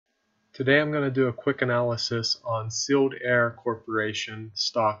Today I'm going to do a quick analysis on Sealed Air Corporation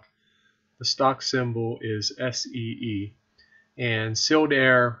stock. The stock symbol is SEE, and Sealed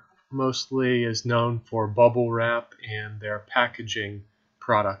Air mostly is known for bubble wrap and their packaging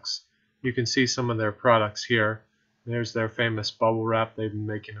products. You can see some of their products here. There's their famous bubble wrap. They've been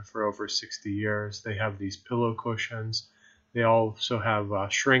making it for over 60 years. They have these pillow cushions. They also have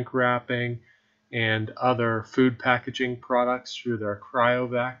shrink wrapping and other food packaging products through their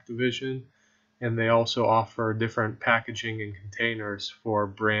cryovac division, and they also offer different packaging and containers for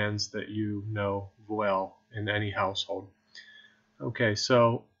brands that you know well in any household. Okay,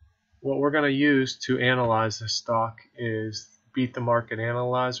 so what we're going to use to analyze this stock is Beat the Market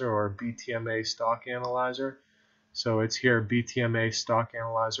Analyzer, or BTMA Stock Analyzer. So it's here,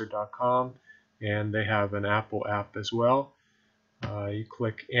 btmastocanalyzer.com, and they have an Apple app as well. You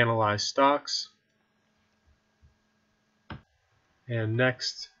click Analyze Stocks, and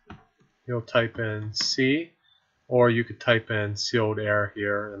next you'll type in C, or you could type in Sealed Air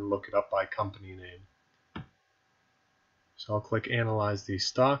here and look it up by company name. So I'll click Analyze these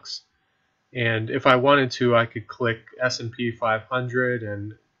stocks, and if I wanted to, I could click S&P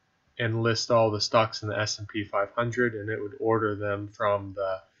 500 and list all the stocks in the S&P 500, and it would order them from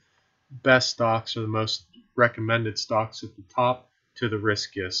the best stocks or the most recommended stocks at the top to the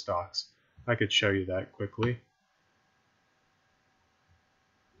riskiest stocks. I could show you that quickly.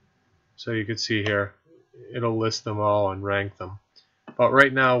 So you can see here, it'll list them all and rank them. But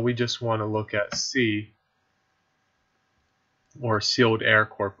right now we just want to look at C, or Sealed Air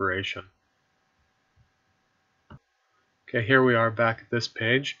Corporation. Okay, here we are back at this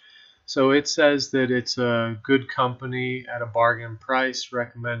page. So it says that it's a good company at a bargain price,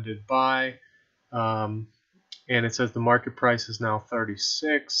 recommended buy, and it says the market price is now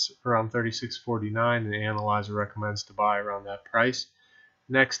 36, around 36.49, and the analyzer recommends to buy around that price.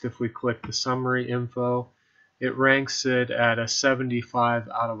 Next, if we click the summary info, it ranks it at a 75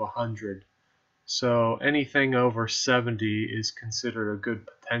 out of 100. So anything over 70 is considered a good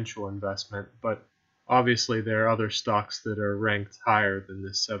potential investment, but obviously there are other stocks that are ranked higher than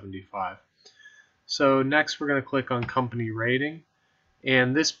this 75. So next we're going to click on company rating,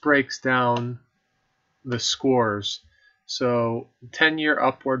 and this breaks down the scores. So 10-year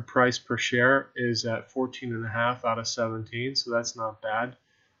upward price per share is at 14.5 out of 17, so that's not bad.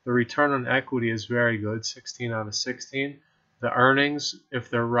 The return on equity is very good, 16 out of 16. The earnings, if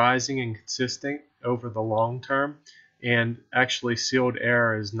they're rising and consistent over the long term, and actually Sealed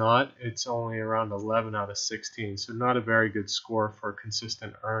Air is not, it's only around 11 out of 16, so not a very good score for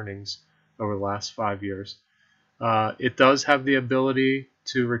consistent earnings over the last 5 years. It does have the ability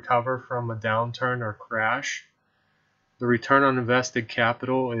to recover from a downturn or crash. The return on invested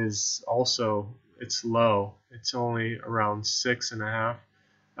capital is also, it's low. It's only around 6.5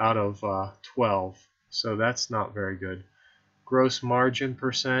 out of 12, so that's not very good. Gross margin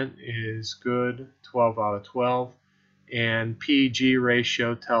percent is good, 12 out of 12, and PEG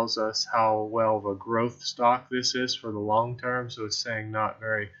ratio tells us how well of a growth stock this is for the long term, so it's saying not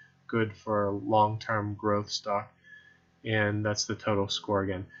very good for a long-term growth stock, and that's the total score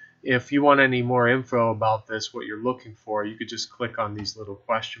again. If you want any more info about this, what you're looking for, you could just click on these little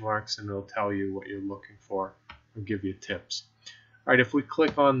question marks and it'll tell you what you're looking for and give you tips. Alright, if we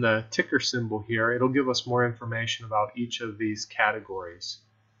click on the ticker symbol here, it'll give us more information about each of these categories.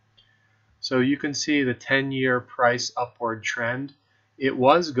 So you can see the 10-year price upward trend. It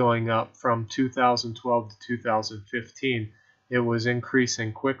was going up from 2012 to 2015. It was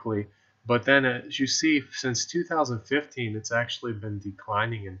increasing quickly. But then as you see, since 2015, it's actually been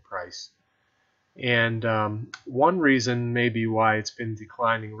declining in price. And one reason maybe why it's been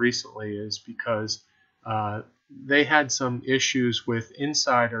declining recently is because they had some issues with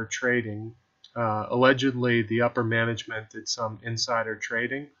insider trading. Allegedly, the upper management did some insider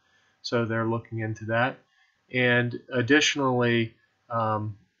trading, so they're looking into that. And additionally,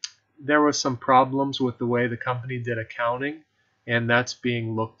 there was some problems with the way the company did accounting, and that's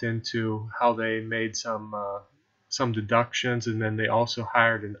being looked into, how they made some deductions, and then they also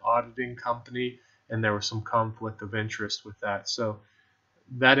hired an auditing company, and there was some conflict of interest with that. So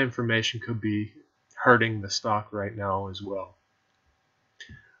that information could be hurting the stock right now as well.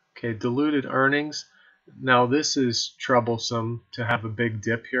 Okay, diluted earnings. Now this is troublesome to have a big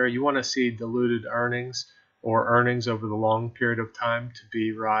dip here. You want to see diluted earnings or earnings over the long period of time to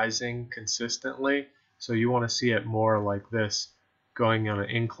be rising consistently. So you want to see it more like this, going on an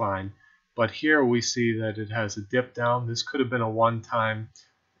incline. But here we see that it has a dip down. This could have been a one-time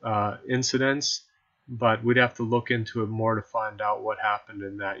incidence, but we'd have to look into it more to find out what happened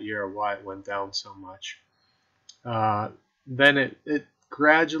in that year, why it went down so much. Then it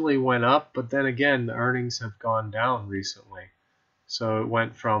gradually went up, but then again, the earnings have gone down recently. So it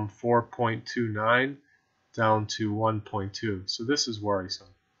went from 4.29 down to 1.2. So this is worrisome.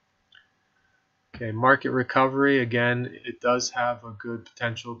 Okay, market recovery, again, it does have a good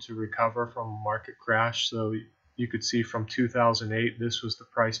potential to recover from a market crash. So you could see from 2008, this was the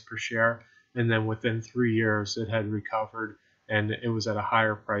price per share, and then within 3 years it had recovered, and it was at a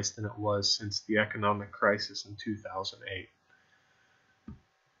higher price than it was since the economic crisis in 2008.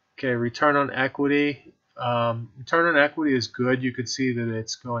 Okay, return on equity. Return on equity is good. You could see that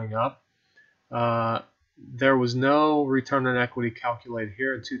it's going up. There was no return on equity calculated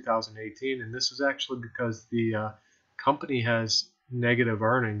here in 2018, and this is actually because the company has negative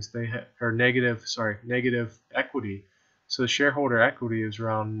earnings. They or negative equity. So shareholder equity is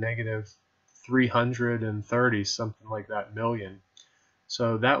around negative 330, something like that, million.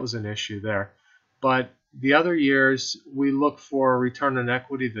 So that was an issue there. But the other years, we look for a return on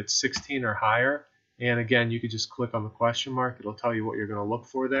equity that's 16 or higher. And again, you could just click on the question mark. It'll tell you what you're going to look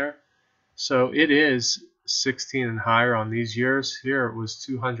for there. So it is 16 and higher on these years. Here it was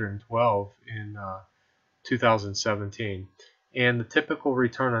 212 in 2017. And the typical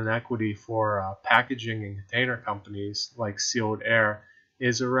return on equity for packaging and container companies like Sealed Air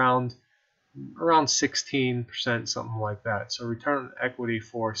is around 16%, something like that. So return on equity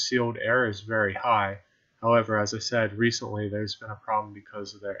for Sealed Air is very high. However, as I said, recently there's been a problem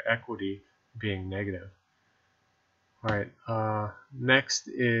because of their equity being negative. All right, next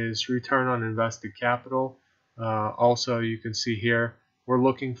is return on invested capital. Also, you can see here we're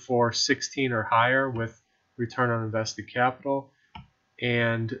looking for 16 or higher with return on invested capital,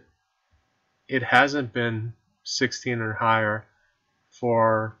 and it hasn't been 16 or higher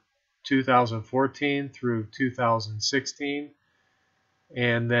for 2014 through 2016,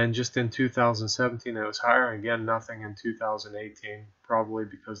 and then just in 2017 it was higher. Again, nothing in 2018, probably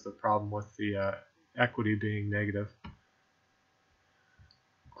because of the problem with the equity being negative.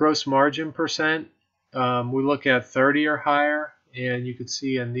 Gross margin percent, we look at 30 or higher, and you could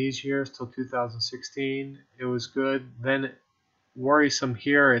see in these years till 2016 it was good. Then worrisome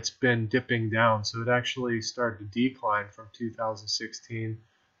here, it's been dipping down, so it actually started to decline from 2016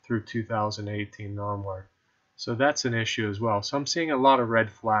 through 2018 onward. So that's an issue as well. So I'm seeing a lot of red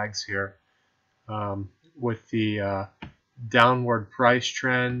flags here with the downward price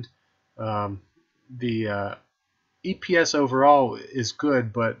trend. The EPS overall is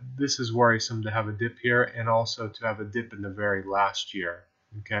good, but this is worrisome to have a dip here and also to have a dip in the very last year.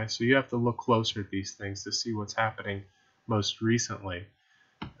 Okay, so you have to look closer at these things to see what's happening most recently.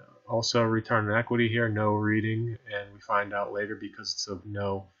 Also, return on equity here, no reading, and we find out later because it's of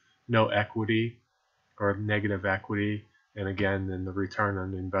no equity or negative equity, and again, then the return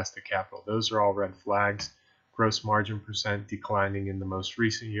on invested capital. Those are all red flags. Gross margin percent declining in the most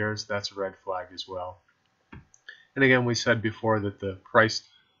recent years, that's a red flag as well. And again, we said before that the price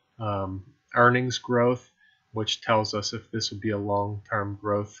earnings growth, which tells us if this would be a long-term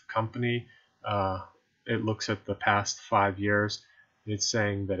growth company, it looks at the past 5 years. It's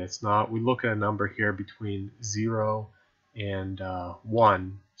saying that it's not. We look at a number here between 0 and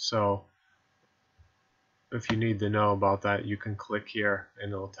 1. So if you need to know about that, you can click here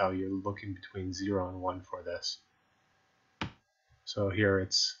and it'll tell you looking between 0 and 1 for this. So here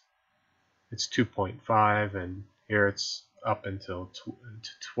it's 2.5, and here it's up until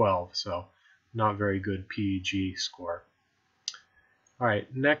 12, so not very good PEG score. All right,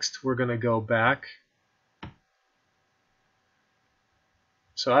 next we're going to go back.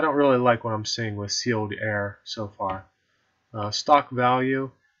 So I don't really like what I'm seeing with Sealed Air so far. Stock value.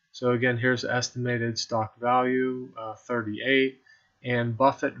 So again, here's estimated stock value, 38, and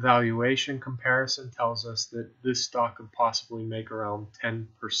Buffett valuation comparison tells us that this stock could possibly make around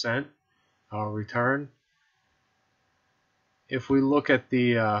 10% return. If we look at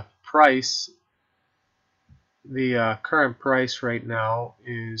the price, the current price right now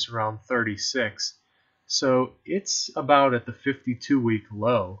is around 36. So it's about at the 52-week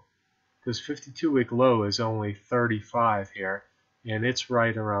low, because 52-week low is only 35 here, and it's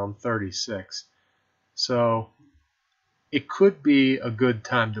right around 36. So it could be a good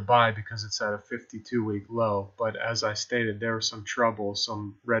time to buy because it's at a 52-week low, but as I stated, there were some trouble,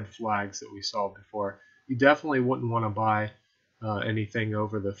 some red flags that we saw before. You definitely wouldn't want to buy anything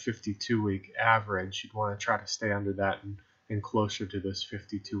over the 52-week average. You'd want to try to stay under that and closer to this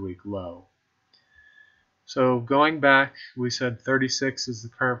 52-week low. So going back, we said 36 is the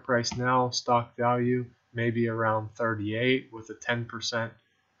current price now. Stock value maybe around 38 with a 10%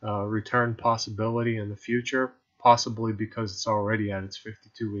 return possibility in the future, possibly because it's already at its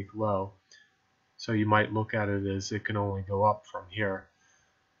 52-week low. So you might look at it as it can only go up from here.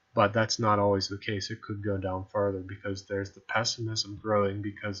 but that's not always the case. It could go down further because there's the pessimism growing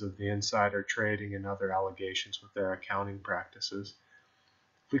because of the insider trading and other allegations with their accounting practices.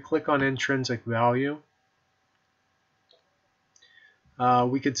 If we click on intrinsic value,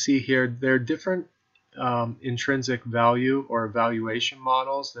 we could see here there are different intrinsic value or valuation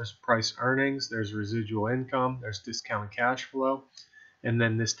models. There's price earnings, there's residual income, there's discounted cash flow, and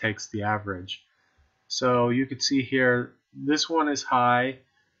then this takes the average. So you could see here this one is high,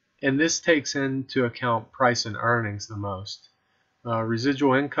 and this takes into account price and earnings the most.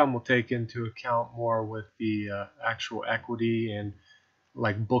 Residual income will take into account more with the actual equity and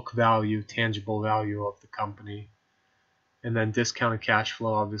like book value, tangible value of the company. And then discounted cash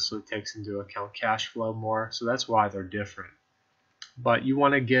flow obviously takes into account cash flow more, so that's why they're different. But you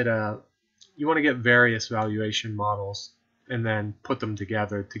want to get various valuation models and then put them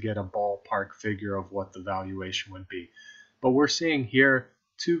together to get a ballpark figure of what the valuation would be. But we're seeing here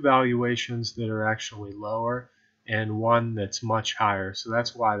two valuations that are actually lower and one that's much higher, so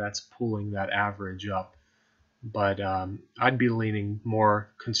that's why that's pulling that average up. But I'd be leaning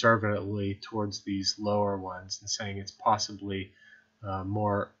more conservatively towards these lower ones and saying it's possibly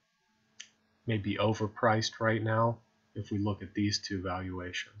more maybe overpriced right now if we look at these two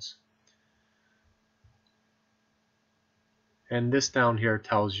valuations. And this down here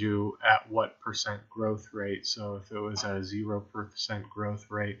tells you at what percent growth rate. So if it was at a 0%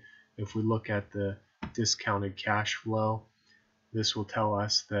 growth rate, if we look at the discounted cash flow, this will tell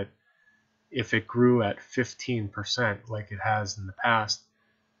us that if it grew at 15% like it has in the past,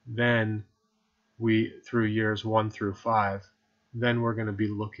 then through years 1 through 5, then we're going to be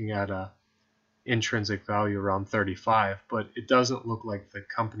looking at a intrinsic value around 35, but it doesn't look like the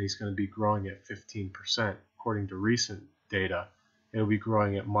company's going to be growing at 15%. According to recent data, it'll be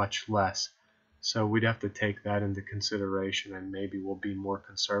growing at much less. So we'd have to take that into consideration, and maybe we'll be more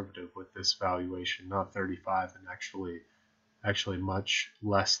conservative with this valuation, not 35 and actually much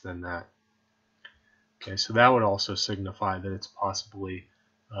less than that. Okay, so that would also signify that it's possibly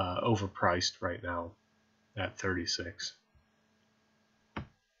overpriced right now at 36.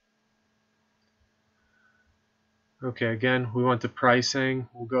 Okay, again, we went to pricing.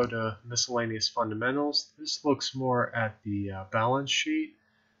 We'll go to miscellaneous fundamentals. This looks more at the balance sheet.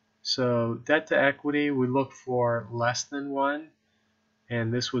 So debt to equity, we look for less than 1.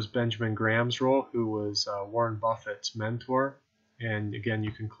 And this was Benjamin Graham's rule, who was Warren Buffett's mentor. And again,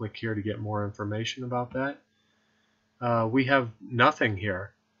 you can click here to get more information about that. We have nothing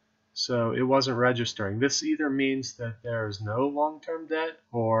here, so it wasn't registering. This either means that there is no long-term debt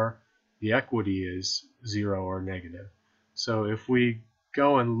or the equity is 0 or negative. So if we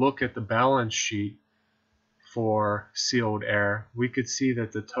go and look at the balance sheet for Sealed Air, we could see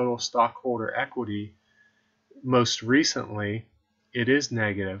that the total stockholder equity most recently, it is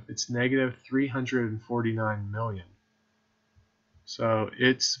negative. It's negative 349 million. So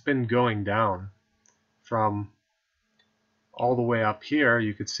it's been going down from all the way up here.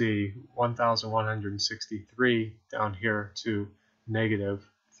 You could see 1,163 down here to negative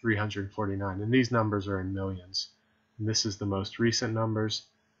 349, and these numbers are in millions. And this is the most recent numbers,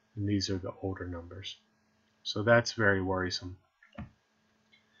 and these are the older numbers. So that's very worrisome.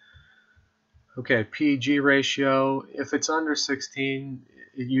 Okay, P/G ratio, if it's under 16,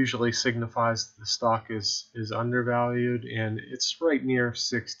 it usually signifies the stock is undervalued, and it's right near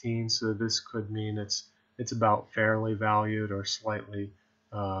 16, so this could mean it's about fairly valued or slightly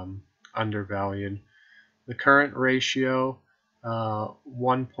undervalued. The current ratio,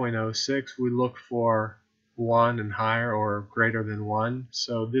 1.06, we look for 1 and higher or greater than 1,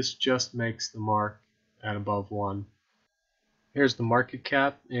 so this just makes the mark at above 1. Here's the market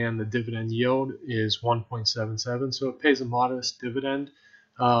cap, and the dividend yield is 1.77, so it pays a modest dividend.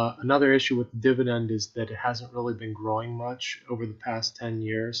 Another issue with the dividend is that it hasn't really been growing much over the past 10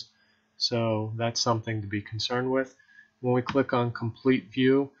 years, so that's something to be concerned with. When we click on complete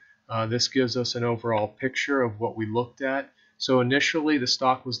view, this gives us an overall picture of what we looked at. So initially the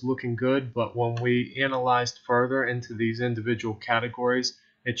stock was looking good, but when we analyzed further into these individual categories,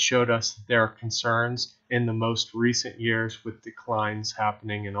 it showed us that there are concerns in the most recent years with declines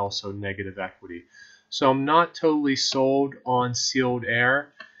happening and also negative equity. So I'm not totally sold on Sealed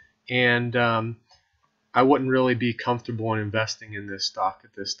Air, and I wouldn't really be comfortable in investing in this stock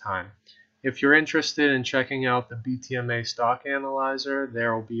at this time. If you're interested in checking out the BTMA stock analyzer,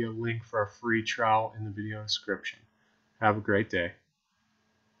 there will be a link for a free trial in the video description. Have a great day.